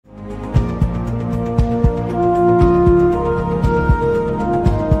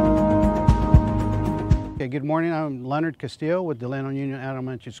morning. I'm Leonard Castillo with Delano Union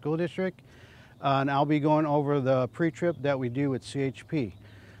Elementary School District, and I'll be going over the pre-trip that we do with CHP.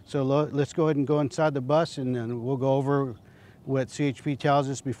 So let's go ahead and go inside the bus, and then we'll go over what CHP tells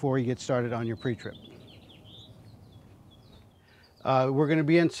us before you get started on your pre-trip. We're going to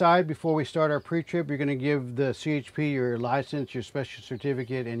be inside before we start our pre-trip. You're going to give the CHP your license, your special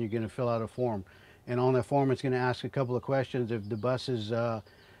certificate, and you're going to fill out a form. And on that form, it's going to ask a couple of questions. If the bus is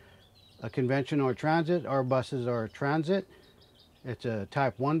a conventional or transit, our buses are transit. It's a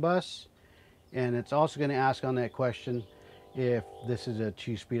type 1 bus. And it's also going to ask on that question if this is a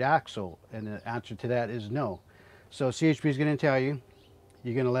 2-speed axle. And the answer to that is no. So CHP is going to tell you,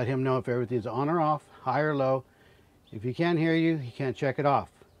 you're going to let him know if everything's on or off, high or low. If he can't hear you, he can't check it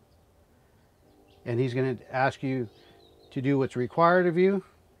off. And he's going to ask you to do what's required of you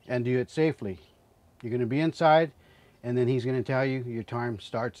and do it safely. You're going to be inside, and then he's going to tell you your time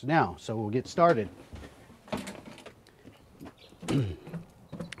starts now. So we'll get started.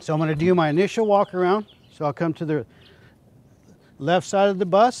 So I'm going to do my initial walk around. So I'll come to the left side of the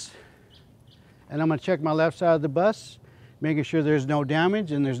bus, and I'm going to check my left side of the bus, making sure there's no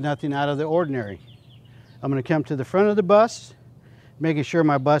damage and there's nothing out of the ordinary. I'm going to come to the front of the bus, making sure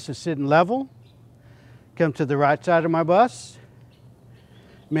my bus is sitting level. Come to the right side of my bus,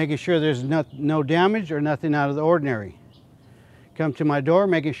 making sure there's no damage or nothing out of the ordinary. Come to my door,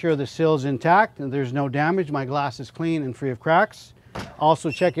 making sure the sill's intact and there's no damage. My glass is clean and free of cracks. Also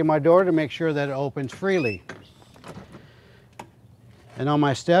checking my door to make sure that it opens freely. And on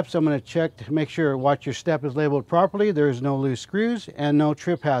my steps, I'm going to check to make sure watch your step is labeled properly. There's no loose screws and no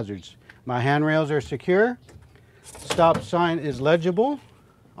trip hazards. My handrails are secure. Stop sign is legible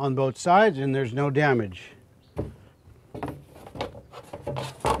on both sides and there's no damage.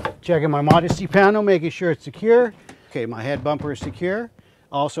 Checking my modesty panel, making sure it's secure. Okay, my head bumper is secure.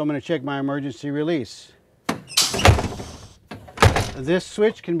 Also, I'm going to check my emergency release. This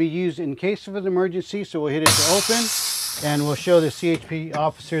switch can be used in case of an emergency, so we'll hit it to open and we'll show the CHP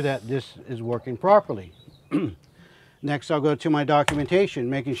officer that this is working properly. Next, I'll go to my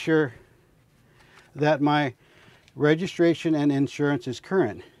documentation, making sure that my registration and insurance is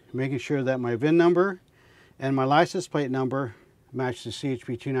current, making sure that my VIN number and my license plate number match the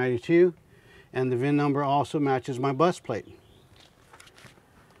CHP 292, and the VIN number also matches my bus plate.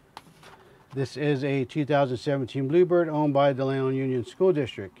 This is a 2017 Bluebird owned by Delano Union School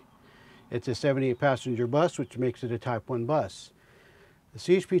District. It's a 78-passenger bus, which makes it a Type 1 bus. The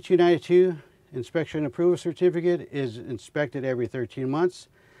CHP 292 inspection approval certificate is inspected every 13 months.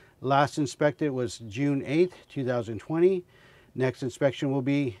 Last inspected was June 8th, 2020. Next inspection will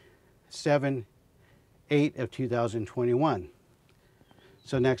be 7/8 of 2021.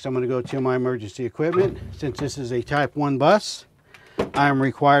 So next I'm going to go to my emergency equipment. Since this is a Type 1 bus, I am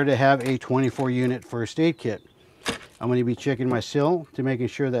required to have a 24-unit first aid kit. I'm going to be checking my sill to making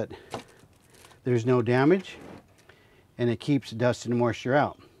sure that there's no damage and it keeps dust and moisture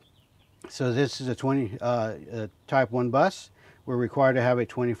out. So this is a Type 1 bus. We're required to have a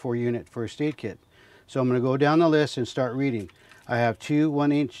 24-unit first aid kit. So I'm going to go down the list and start reading. I have 2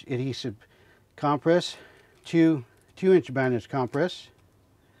 1-inch adhesive compress, 2 2-inch bandage compress.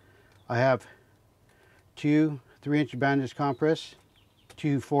 I have 2 3-inch bandage compress,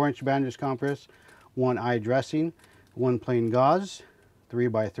 2 4-inch bandage compress, 1 eye dressing, 1 plain gauze,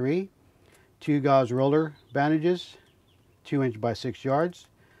 3x3, 2 gauze roller bandages, 2-inch by 6 yards.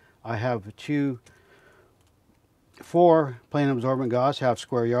 I have 4 plain absorbent gauze, half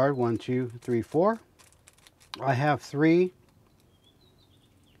square yard, 1, 2, 3, 4. I have 3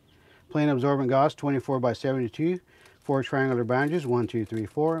 plain absorbent gauze, 24 by 72, 4 triangular bandages, 1, 2, 3,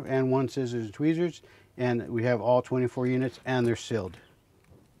 4, and 1 scissors and tweezers. And we have all 24 units and they're sealed.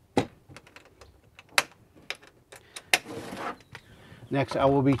 Next, I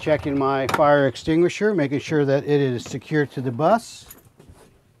will be checking my fire extinguisher, making sure that it is secure to the bus.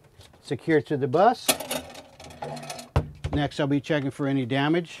 Secure to the bus. Next, I'll be checking for any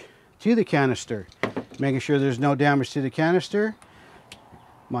damage to the canister, making sure there's no damage to the canister.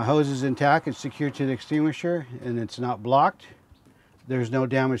 My hose is intact, it's secured to the extinguisher, and it's not blocked. There's no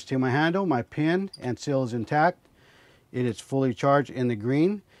damage to my handle. My pin and seal is intact. It is fully charged in the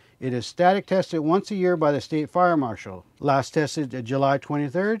green. It is static tested once a year by the State Fire Marshal. Last tested July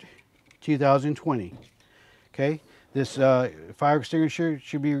 23rd, 2020. Okay, this fire extinguisher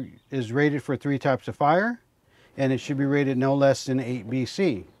is rated for 3 types of fire, and it should be rated no less than 8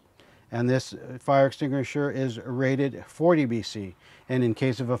 BC. And this fire extinguisher is rated 40 BC. And in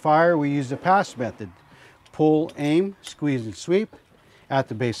case of a fire, we use the PASS method. Pull, aim, squeeze, and sweep at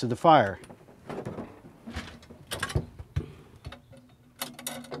the base of the fire.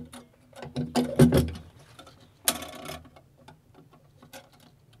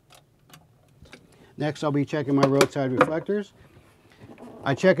 Next, I'll be checking my roadside reflectors.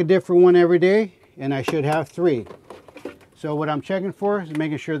 I check a different one every day, and I should have 3. So what I'm checking for is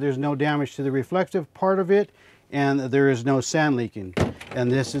making sure there's no damage to the reflective part of it and there is no sand leaking.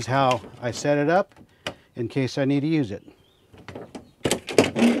 And this is how I set it up in case I need to use it.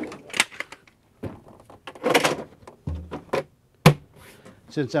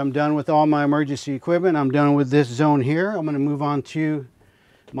 Since I'm done with all my emergency equipment, I'm done with this zone here. I'm going to move on to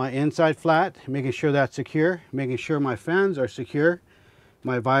my inside flat, making sure that's secure, making sure my fans are secure,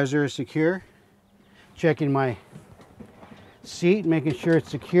 my visor is secure, checking my seat, making sure it's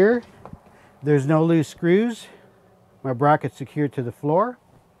secure, there's no loose screws, my bracket's secured to the floor.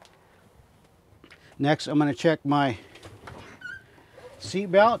 Next, I'm going to check my seat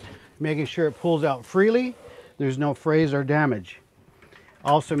belt, making sure it pulls out freely, there's no frays or damage.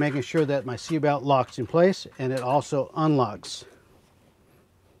 Also making sure that my seat belt locks in place and it also unlocks.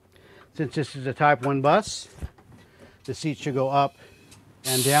 Since this is a Type 1 bus, the seat should go up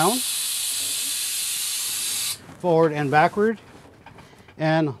and down, forward and backward,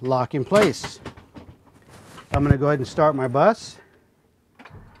 and lock in place. I'm going to go ahead and start my bus.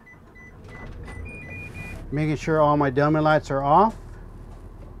 Making sure all my dummy lights are off.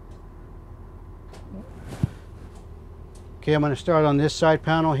 Okay, I'm going to start on this side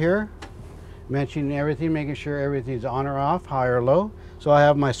panel here, mentioning everything, making sure everything's on or off, high or low. So I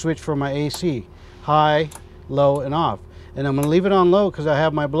have my switch for my AC, high, low, and off. And I'm going to leave it on low because I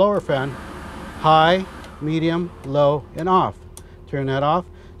have my blower fan, high, medium, low, and off. Turn that off.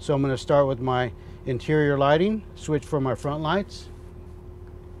 So I'm going to start with my interior lighting, switch for my front lights,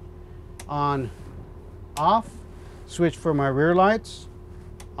 on, off, switch for my rear lights,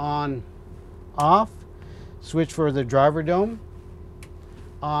 on, off, switch for the driver dome,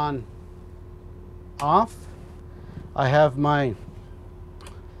 on, off. I have my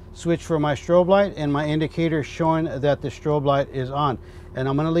switch for my strobe light and my indicator showing that the strobe light is on. And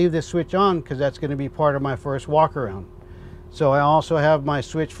I'm going to leave this switch on because that's going to be part of my first walk around. So I also have my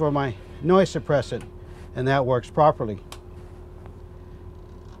switch for my noise suppressant, and that works properly.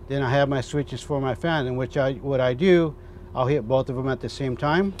 Then I have my switches for my fan, in which what I do, I'll hit both of them at the same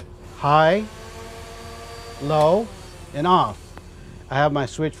time. High, low, and off. I have my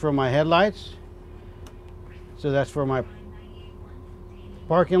switch for my headlights. So that's for my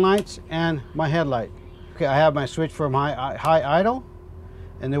parking lights and my headlight. Okay, I have my switch for my high idle.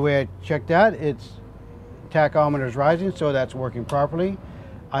 And the way I check that, it's tachometer is rising, so that's working properly.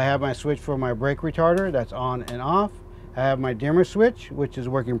 I have my switch for my brake retarder, that's on and off. I have my dimmer switch, which is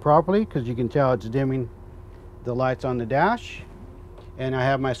working properly because you can tell it's dimming the lights on the dash. And I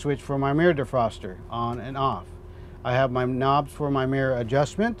have my switch for my mirror defroster, on and off. I have my knobs for my mirror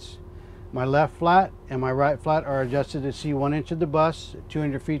adjustments. My left flat and my right flat are adjusted to see 1 inch of the bus,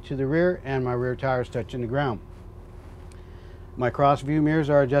 200 feet to the rear, and my rear tires touching the ground. My cross view mirrors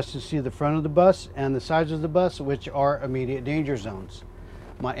are adjusted to see the front of the bus and the sides of the bus, which are immediate danger zones.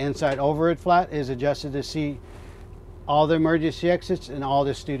 My inside overhead flat is adjusted to see all the emergency exits and all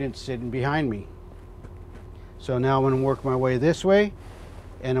the students sitting behind me. So now I'm going to work my way this way,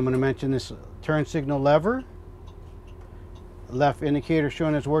 and I'm going to mention this turn signal lever. Left indicator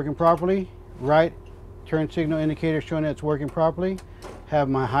showing it's working properly, right turn signal indicator showing it's working properly, have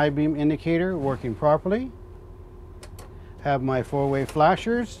my high beam indicator working properly, have my 4-way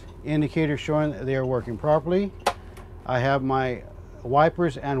flashers, indicator showing they are working properly. I have my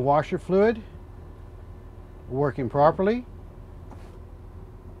wipers and washer fluid working properly.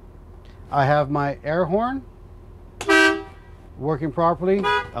 I have my air horn working properly,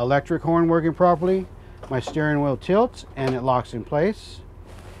 electric horn working properly. My steering wheel tilts and it locks in place.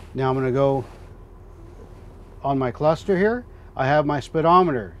 Now I'm going to go on my cluster here. I have my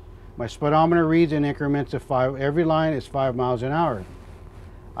speedometer. My speedometer reads in increments of 5. Every line is 5 miles an hour.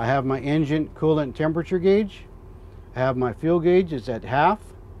 I have my engine coolant temperature gauge. I have my fuel gauge, it's at half.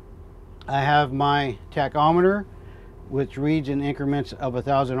 I have my tachometer, which reads in increments of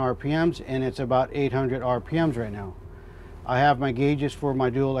 1,000 RPMs, and it's about 800 RPMs right now. I have my gauges for my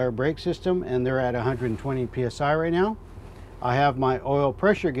dual air brake system, and they're at 120 PSI right now. I have my oil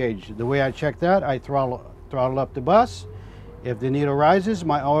pressure gauge. The way I check that, I throttle up the bus. If the needle rises,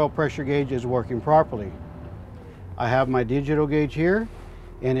 my oil pressure gauge is working properly. I have my digital gauge here,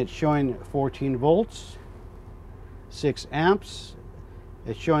 and it's showing 14 volts, 6 amps.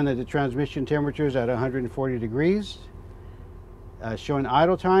 It's showing that the transmission temperature is at 140 degrees. Showing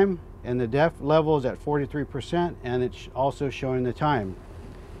idle time, and the def level is at 43%, and it's also showing the time.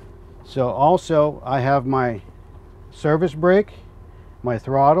 So also I have my service brake, my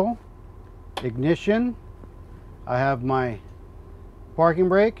throttle, ignition, I have my parking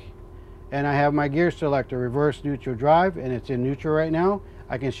brake, and I have my gear selector, reverse, neutral, drive, and it's in neutral right now.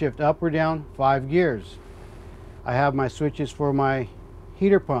 I can shift up or down 5 gears. I have my switches for my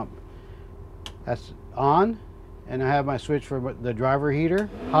heater pump. That's on, and I have my switch for the driver heater,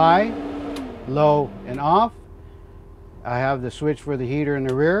 high, low, and off. I have the switch for the heater in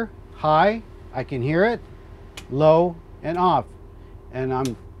the rear, high, I can hear it, low, and off. And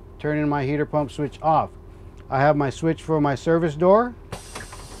I'm turning my heater pump switch off. I have my switch for my service door,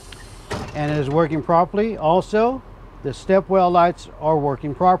 and it is working properly. Also, the step well lights are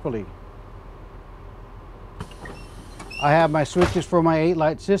working properly. I have my switches for my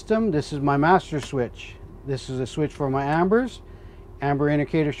 8-light system. This is my master switch. This is a switch for my ambers. Amber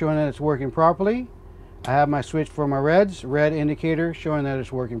indicator showing that it's working properly. I have my switch for my reds. Red indicator showing that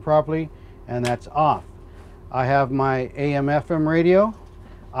it's working properly, and that's off. I have my AM/FM radio.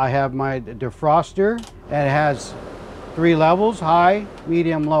 I have my defroster, and it has 3 levels: high,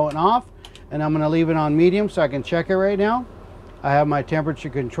 medium, low, and off. And I'm going to leave it on medium so I can check it right now. I have my temperature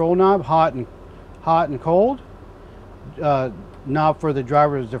control knob, hot and cold. Knob for the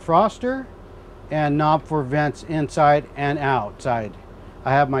driver's defroster, and knob for vents inside and outside.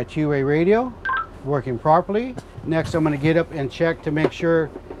 I have my 2-way radio working properly. Next, I'm going to get up and check to make sure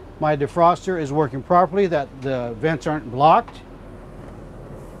my defroster is working properly, that the vents aren't blocked,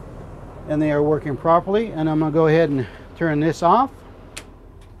 and they are working properly. And I'm going to go ahead and turn this off,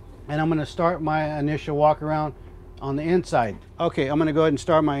 and I'm going to start my initial walk around on the inside. Okay, I'm going to go ahead and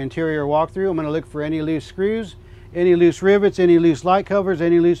start my interior walkthrough. I'm going to look for any loose screws, any loose rivets, any loose light covers,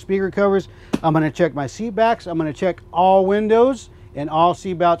 any loose speaker covers. I'm going to check my seat backs. I'm going to check all windows and all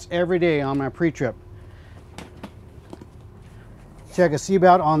seat belts every day on my pre-trip. Check a seat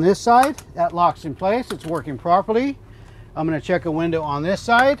belt on this side. That locks in place. It's working properly. I'm going to check a window on this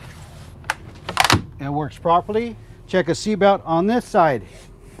side. It works properly. Check a seat belt on this side.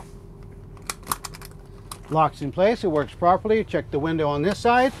 Locks in place. It works properly. Check the window on this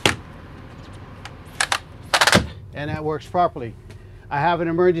side, and that works properly. I have an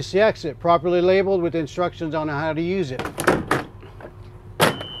emergency exit properly labeled with instructions on how to use it.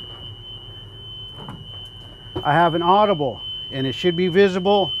 I have an audible, and it should be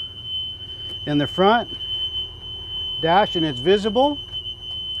visible in the front dash, and it's visible.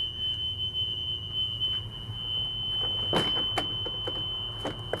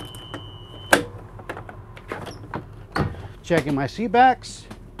 Checking my seat backs.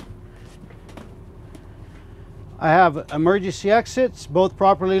 I have emergency exits, both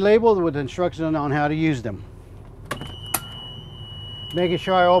properly labeled with instructions on how to use them. Making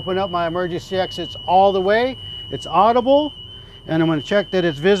sure I open up my emergency exits all the way. It's audible, and I'm going to check that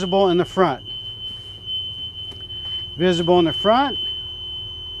it's visible in the front. Visible in the front.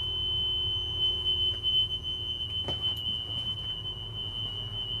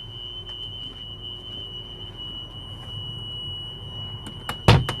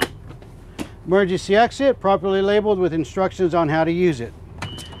 Emergency exit, properly labeled with instructions on how to use it.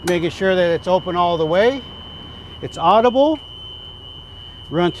 Making sure that it's open all the way. It's audible.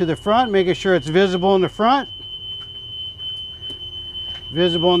 Run to the front, making sure it's visible in the front.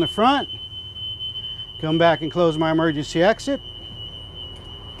 Visible in the front. Come back and close my emergency exit.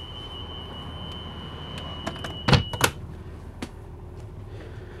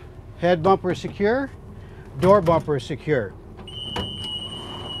 Head bumper is secure. Door bumper is secure.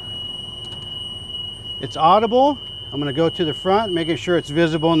 It's audible. I'm going to go to the front, making sure it's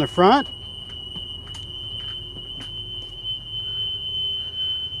visible in the front.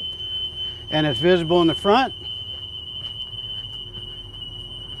 And it's visible in the front.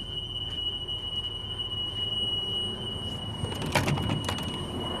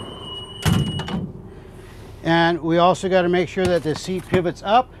 And we also got to make sure that the seat pivots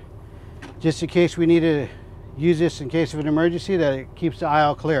up, just in case we need to use this in case of an emergency, that it keeps the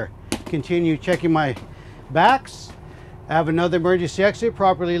aisle clear. Continue checking my backs. I have another emergency exit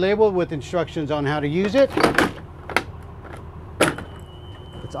properly labeled with instructions on how to use it.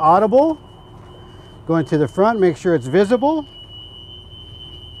 It's audible. Going to the front, make sure it's visible.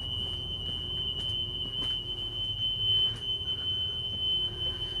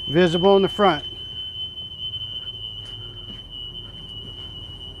 Visible in the front.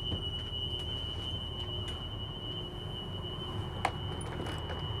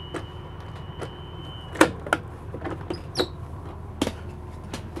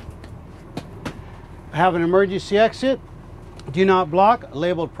 I have an emergency exit, do not block,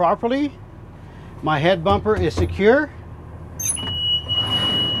 labeled properly. My head bumper is secure.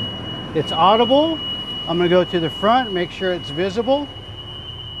 It's audible. I'm going to go to the front, make sure it's visible.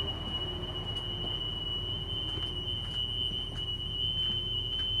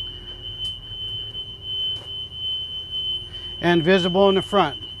 and visible in the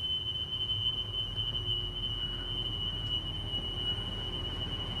front.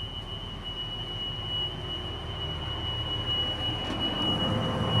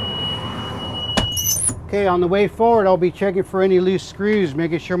 Okay, on the way forward, I'll be checking for any loose screws,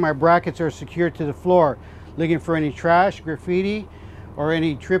 making sure my brackets are secured to the floor, looking for any trash, graffiti, or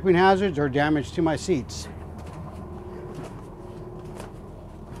any tripping hazards or damage to my seats.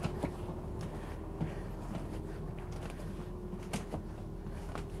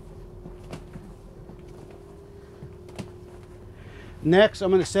 Next, I'm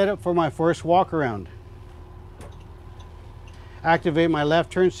going to set up for my first walk around. Activate my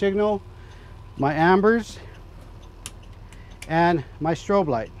left turn signal, my ambers, and my strobe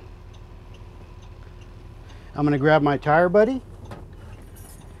light. I'm going to grab my tire buddy.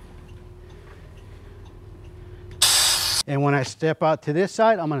 And when I step out to this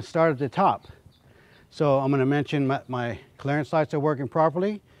side, I'm going to start at the top. So I'm going to mention my clearance lights are working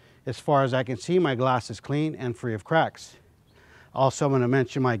properly. As far as I can see, my glass is clean and free of cracks. Also, I'm going to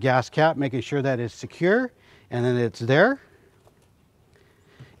mention my gas cap, making sure that it's secure and then it's there.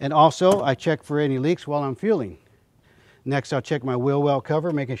 And also, I check for any leaks while I'm fueling. Next, I'll check my wheel well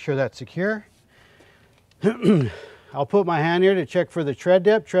cover, making sure that's secure. I'll put my hand here to check for the tread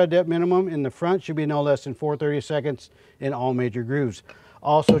depth. Tread depth minimum in the front should be no less than 4/32 in all major grooves.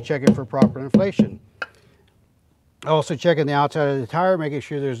 Also checking for proper inflation. Also checking the outside of the tire, making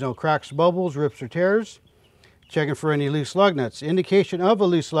sure there's no cracks, bubbles, rips, or tears. Checking for any loose lug nuts. Indication of a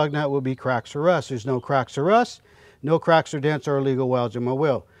loose lug nut will be cracks or rust. There's no cracks or rust, no cracks or dents or illegal welds in my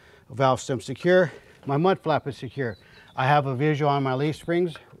wheel. Valve stem secure. My mud flap is secure. I have a visual on my leaf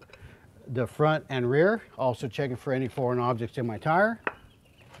springs, the front and rear. Also checking for any foreign objects in my tire.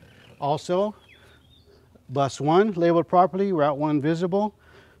 Also, bus 1 labeled properly, route 1 visible.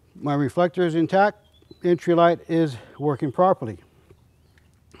 My reflector is intact. Entry light is working properly.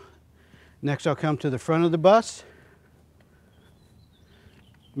 Next, I'll come to the front of the bus,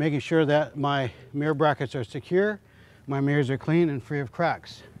 making sure that my mirror brackets are secure, my mirrors are clean and free of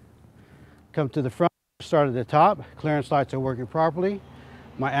cracks. Come to the front, start at the top. Clearance lights are working properly.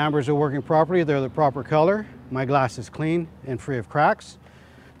 My ambers are working properly, they're the proper color. My glass is clean and free of cracks.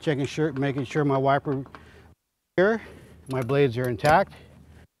 Making sure my wiper is secure. My blades are intact.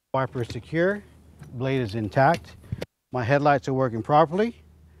 Wiper is secure. Blade is intact. My headlights are working properly.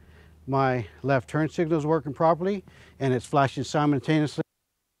 My left turn signal is working properly, and it's flashing simultaneously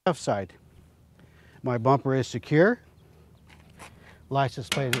on the left side. My bumper is secure. License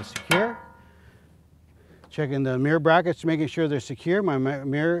plate is secure. Checking the mirror brackets, making sure they're secure. My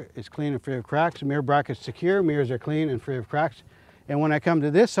mirror is clean and free of cracks. Mirror brackets secure. Mirrors are clean and free of cracks. And when I come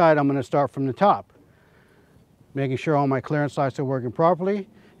to this side, I'm going to start from the top, making sure all my clearance lights are working properly.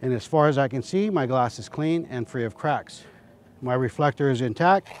 And as far as I can see, my glass is clean and free of cracks. My reflector is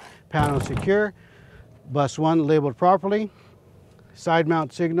intact. Panel is secure. Bus 1 labeled properly. Side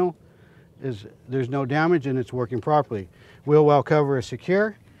mount signal there's no damage and it's working properly. Wheel well cover is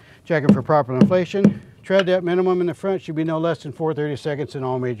secure. Checking for proper inflation. Tread depth minimum in the front should be no less than 4/32 in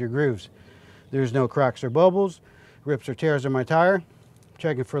all major grooves. There's no cracks or bubbles, rips or tears in my tire.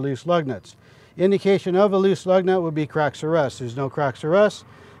 Checking for loose lug nuts. Indication of a loose lug nut would be cracks or rust. There's no cracks or rust,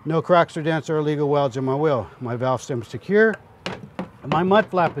 no cracks or dents or illegal welds in my wheel. My valve stem is secure. My mud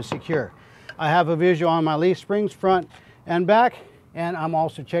flap is secure. I have a visual on my leaf springs, front and back, and I'm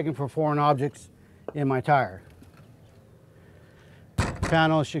also checking for foreign objects in my tire.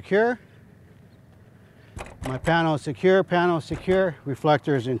 Panel is secure. My panel is secure,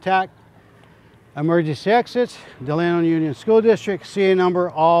 reflector is intact. Emergency exits, Delano Union School District, CA number,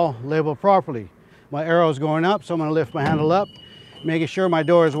 all labeled properly. My arrow is going up, so I'm going to lift my handle up, making sure my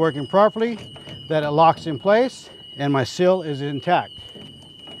door is working properly, that it locks in place, and my seal is intact.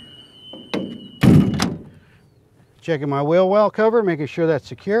 Checking my wheel well cover, making sure that's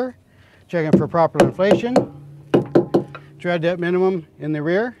secure. Checking for proper inflation. Tread depth minimum in the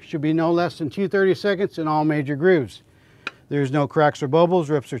rear should be no less than 2/32 in all major grooves. There's no cracks or bubbles,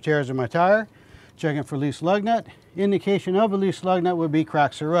 rips or tears in my tire. Checking for loose lug nut. Indication of a loose lug nut would be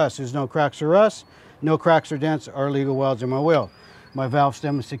cracks or rust. There's no cracks or rust, no cracks or dents or illegal welds in my wheel. My valve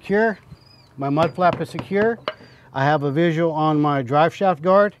stem is secure. My mud flap is secure. I have a visual on my drive shaft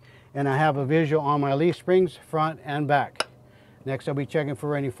guard, and I have a visual on my leaf springs, front and back. Next, I'll be checking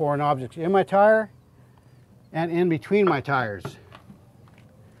for any foreign objects in my tire and in between my tires.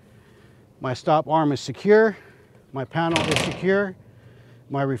 My stop arm is secure. My panel is secure.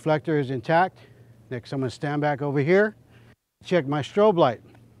 My reflector is intact. Next, I'm going to stand back over here. Check my strobe light.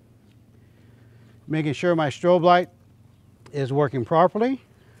 Making sure my strobe light is working properly.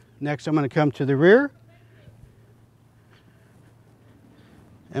 Next, I'm going to come to the rear.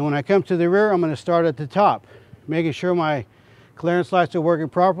 And when I come to the rear, I'm going to start at the top, making sure my clearance lights are working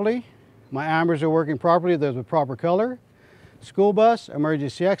properly, my ambers are working properly, they're the proper color. School bus,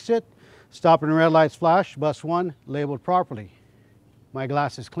 emergency exit, stop and red lights flash, bus 1 labeled properly. My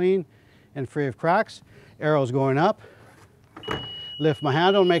glass is clean and free of cracks, arrows going up. Lift my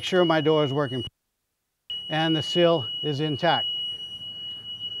handle, make sure my door is working and the seal is intact.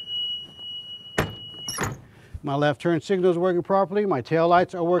 My left turn signal is working properly, my tail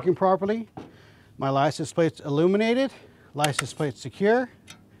lights are working properly, my license plate's illuminated, license plate secure,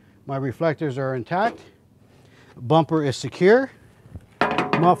 my reflectors are intact, bumper is secure,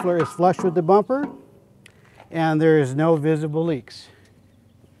 muffler is flush with the bumper, and there is no visible leaks.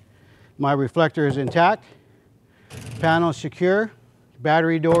 My reflector is intact, panel is secure,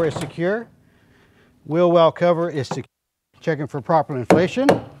 battery door is secure, wheel well cover is secure, checking for proper inflation.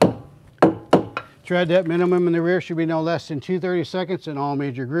 Tread depth minimum in the rear should be no less than 2/32 in all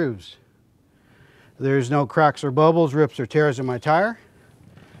major grooves. There's no cracks or bubbles, rips or tears in my tire.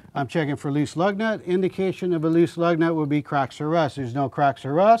 I'm checking for loose lug nut. Indication of a loose lug nut would be cracks or rust. There's no cracks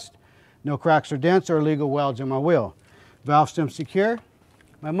or rust, no cracks or dents or illegal welds in my wheel. Valve stem secure.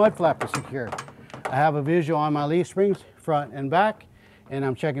 My mud flap is secure. I have a visual on my leaf springs, front and back, and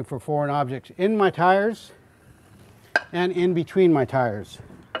I'm checking for foreign objects in my tires and in between my tires.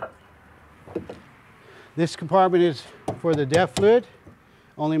 This compartment is for the DEF fluid.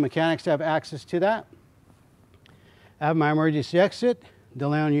 Only mechanics have access to that. I have my emergency exit,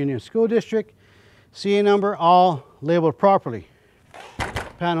 DeLeon Union School District, CA number, all labeled properly.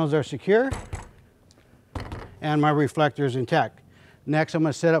 Panels are secure, and my reflector is intact. Next, I'm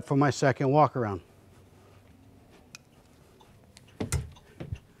going to set up for my second walk around.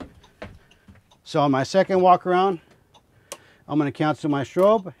 So on my second walk around, I'm going to cancel my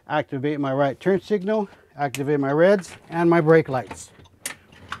strobe, activate my right turn signal, activate my reds, and my brake lights.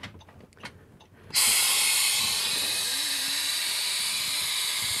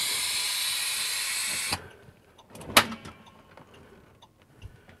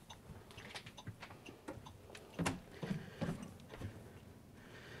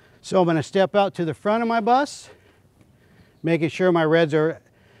 So I'm going to step out to the front of my bus, making sure my reds are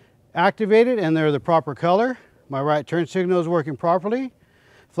activated and they're the proper color. My right turn signal is working properly.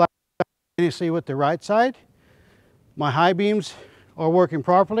 Flash simultaneously with the right side. My high beams are working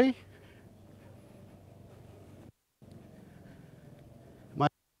properly. My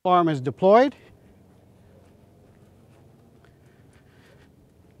alarm is deployed.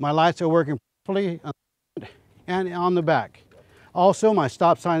 My lights are working properly and on the back. Also, my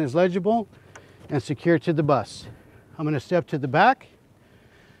stop sign is legible and secure to the bus. I'm going to step to the back,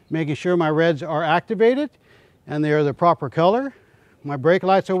 making sure my reds are activated and they are the proper color. My brake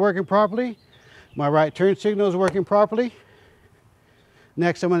lights are working properly. My right turn signal is working properly.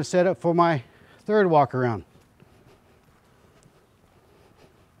 Next, I'm going to set up for my third walk around.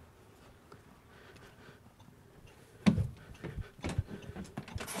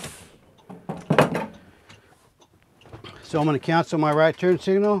 So I'm going to cancel my right turn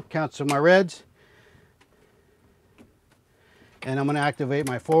signal, cancel my reds, and I'm going to activate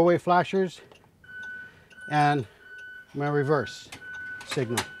my four-way flashers and my reverse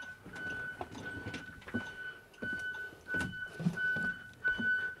signal.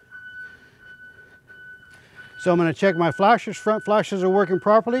 So I'm going to check my flashers. Front flashers are working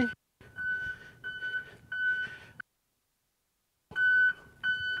properly.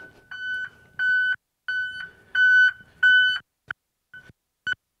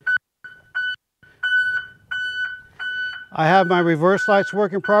 I have my reverse lights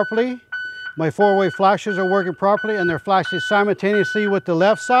working properly. My four-way flashers are working properly, and they're flashing simultaneously with the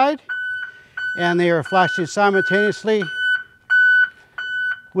left side, and they are flashing simultaneously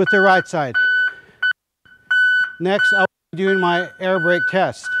with the right side. Next, I'll be doing my air brake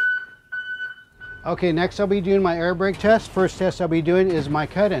test. Okay, next I'll be doing my air brake test. First test I'll be doing is my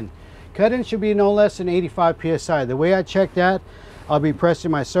cut-in. Cut-in should be no less than 85 psi. The way I check that, I'll be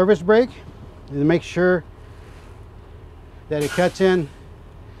pressing my service brake to make sure that it cuts in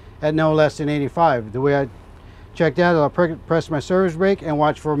at no less than 85. The way I check that, I'll press my service brake and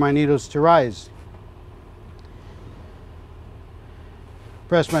watch for my needles to rise.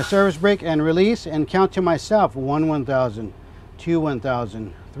 Press my service brake and release and count to myself 1 1000, 2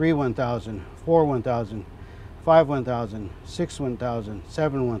 1000, 3 1000, 4 1000, 5 1000, 6 1000,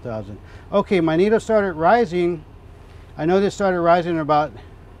 7 1000. Okay, my needle started rising. I know this started rising about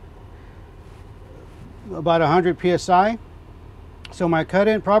 100 psi. So my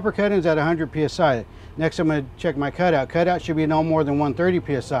cut-in, proper cut-in is at 100 psi. Next I'm going to check my cutout. Cutout should be no more than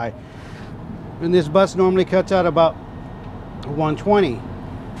 130 psi. And this bus normally cuts out about 120.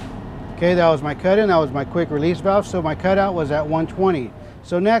 Okay, that was my cut-in, that was my quick release valve, so my cutout was at 120.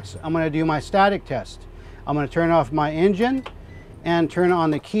 So next, I'm going to do my static test. I'm going to turn off my engine and turn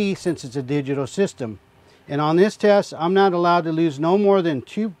on the key since it's a digital system. And on this test, I'm not allowed to lose no more than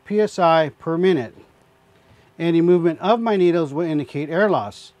 2 psi per minute. Any movement of my needles will indicate air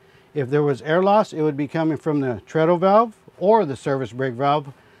loss. If there was air loss, it would be coming from the treadle valve or the service brake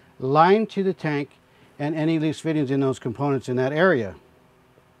valve lined to the tank and any loose fittings in those components in that area.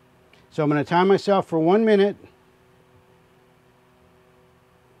 So I'm going to time myself for 1 minute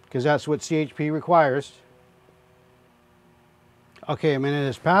because that's what CHP requires. Okay, a minute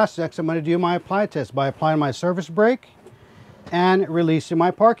has passed. Next I'm going to do my apply test by applying my service brake and releasing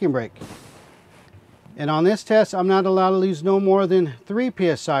my parking brake. And on this test, I'm not allowed to lose no more than 3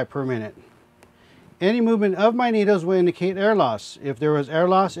 psi per minute. Any movement of my needles will indicate air loss. If there was air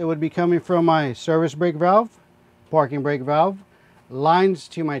loss, it would be coming from my service brake valve, parking brake valve, lines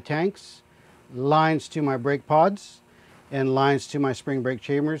to my tanks, lines to my brake pods, and lines to my spring brake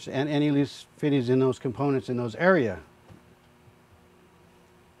chambers, and any loose fittings in those components in those areas.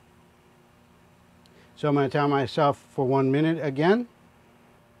 So I'm going to time myself for 1 minute again.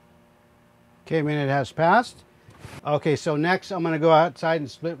 Okay, a minute has passed. Okay, so next I'm going to go outside and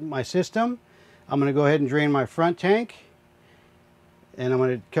split my system. I'm going to go ahead and drain my front tank. And I'm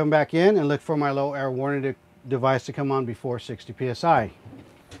going to come back in and look for my low air warning device to come on before 60 psi.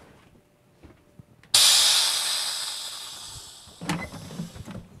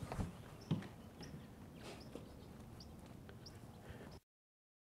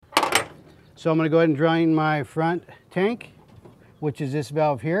 So I'm going to go ahead and drain my front tank, which is this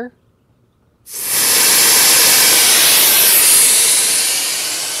valve here.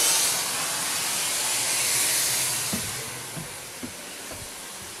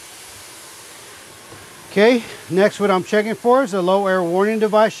 Okay, next what I'm checking for is the low air warning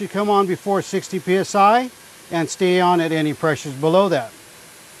device should come on before 60 psi and stay on at any pressures below that.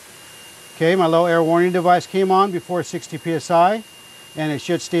 Okay, my low air warning device came on before 60 psi and it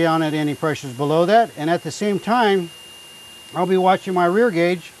should stay on at any pressures below that. And at the same time, I'll be watching my rear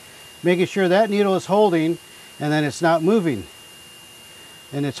gauge, making sure that needle is holding and then it's not moving.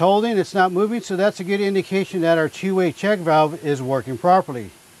 And it's holding, it's not moving, so that's a good indication that our two-way check valve is working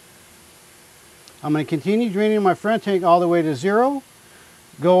properly. I'm going to continue draining my front tank all the way to 0,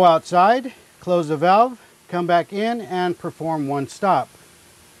 go outside, close the valve, come back in and perform 1 stop.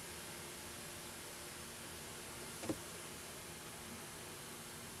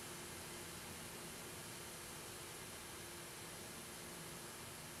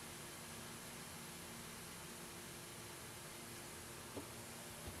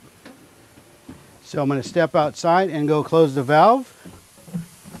 So I'm going to step outside and go close the valve.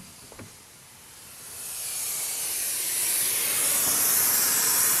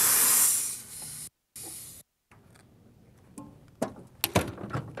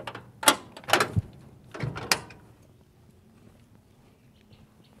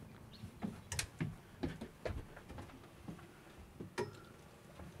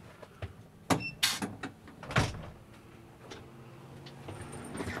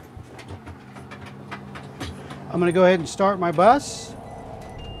 I'm going to go ahead and start my bus.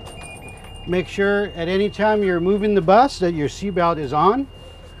 Make sure at any time you're moving the bus that your seatbelt is on.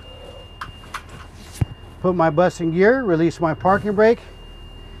 Put my bus in gear, release my parking brake,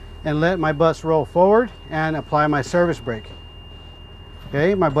 and let my bus roll forward and apply my service brake.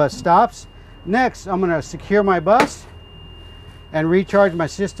 Okay, my bus stops. Next, I'm going to secure my bus and recharge my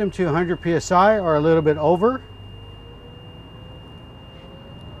system to 100 psi or a little bit over.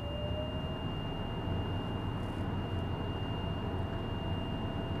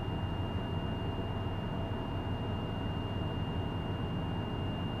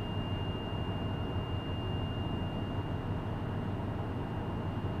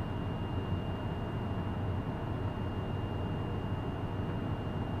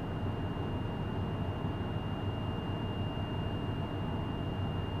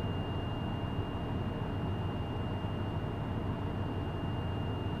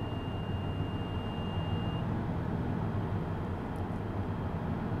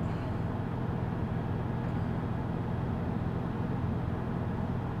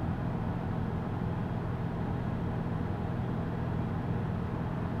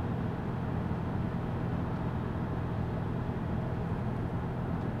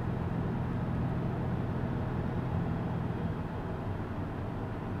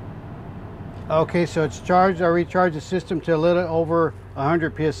 Okay, so it's charged. I recharged the system to a little over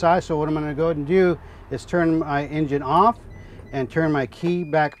 100 psi. So what I'm going to go ahead and do is turn my engine off and turn my key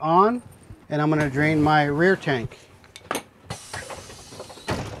back on, and I'm going to drain my rear tank.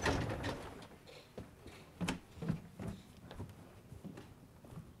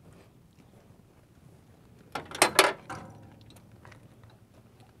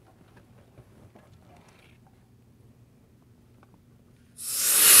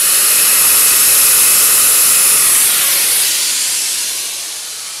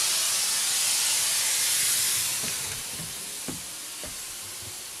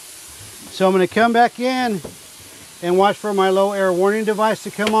 So I'm going to come back in and watch for my low air warning device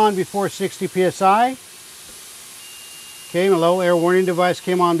to come on before 60 psi. Okay, my low air warning device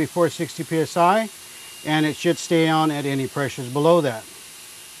came on before 60 psi, and it should stay on at any pressures below that.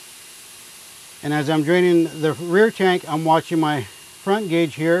 And as I'm draining the rear tank, I'm watching my front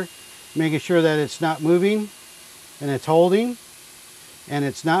gauge here, making sure that it's not moving and it's holding. And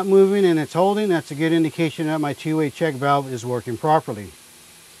it's not moving and it's holding. That's a good indication that my two-way check valve is working properly.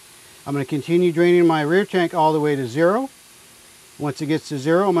 I'm going to continue draining my rear tank all the way to 0. Once it gets to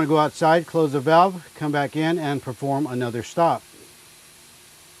 0, I'm going to go outside, close the valve, come back in, and perform another stop.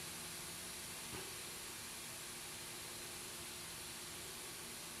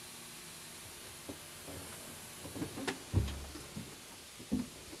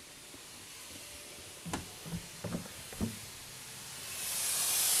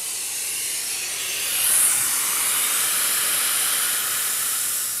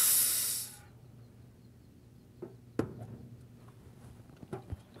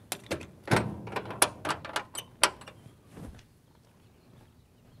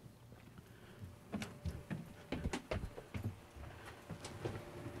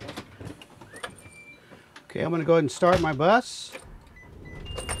 Okay, I'm going to go ahead and start my bus,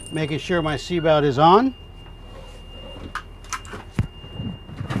 making sure my seatbelt is on.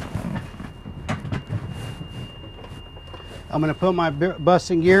 I'm going to put my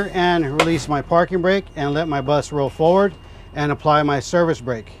bus in gear and release my parking brake and let my bus roll forward and apply my service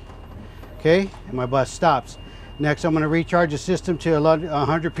brake. Okay, and my bus stops. Next, I'm going to recharge the system to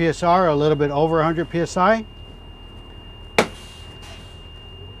 100 PSI or a little bit over 100 PSI.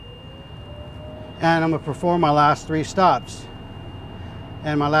 And I'm going to perform my last 3 stops.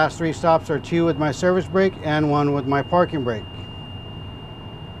 And my last 3 stops are 2 with my service brake and 1 with my parking brake.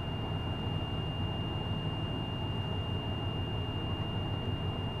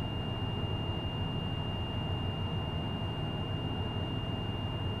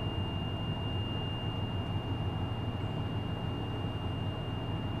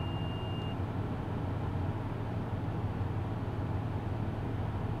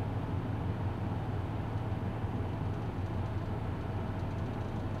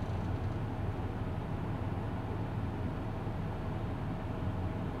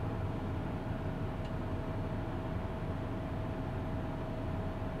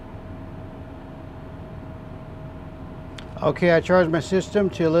 Okay, I charged my system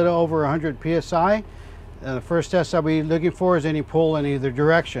to a little over 100 PSI. The first test I'll be looking for is any pull in either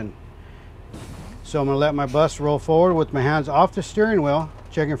direction. So I'm going to let my bus roll forward with my hands off the steering wheel,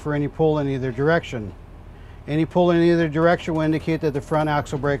 checking for any pull in either direction. Any pull in either direction will indicate that the front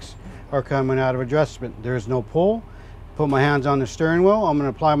axle brakes are coming out of adjustment. There's no pull. Put my hands on the steering wheel. I'm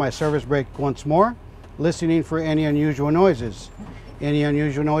going to apply my service brake once more, listening for any unusual noises. Any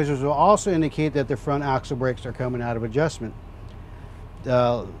unusual noises will also indicate that the front axle brakes are coming out of adjustment.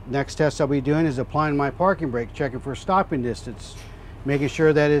 The next test I'll be doing is applying my parking brake, checking for stopping distance, making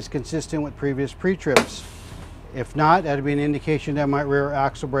sure that it's consistent with previous pre-trips. If not, that'll be an indication that my rear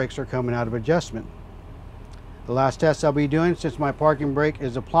axle brakes are coming out of adjustment. The last test I'll be doing, since my parking brake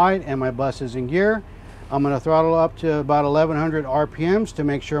is applied and my bus is in gear, I'm going to throttle up to about 1100 RPMs to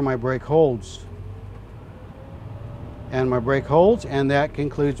make sure my brake holds. And my brake holds, and that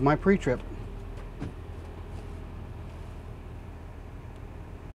concludes my pre-trip.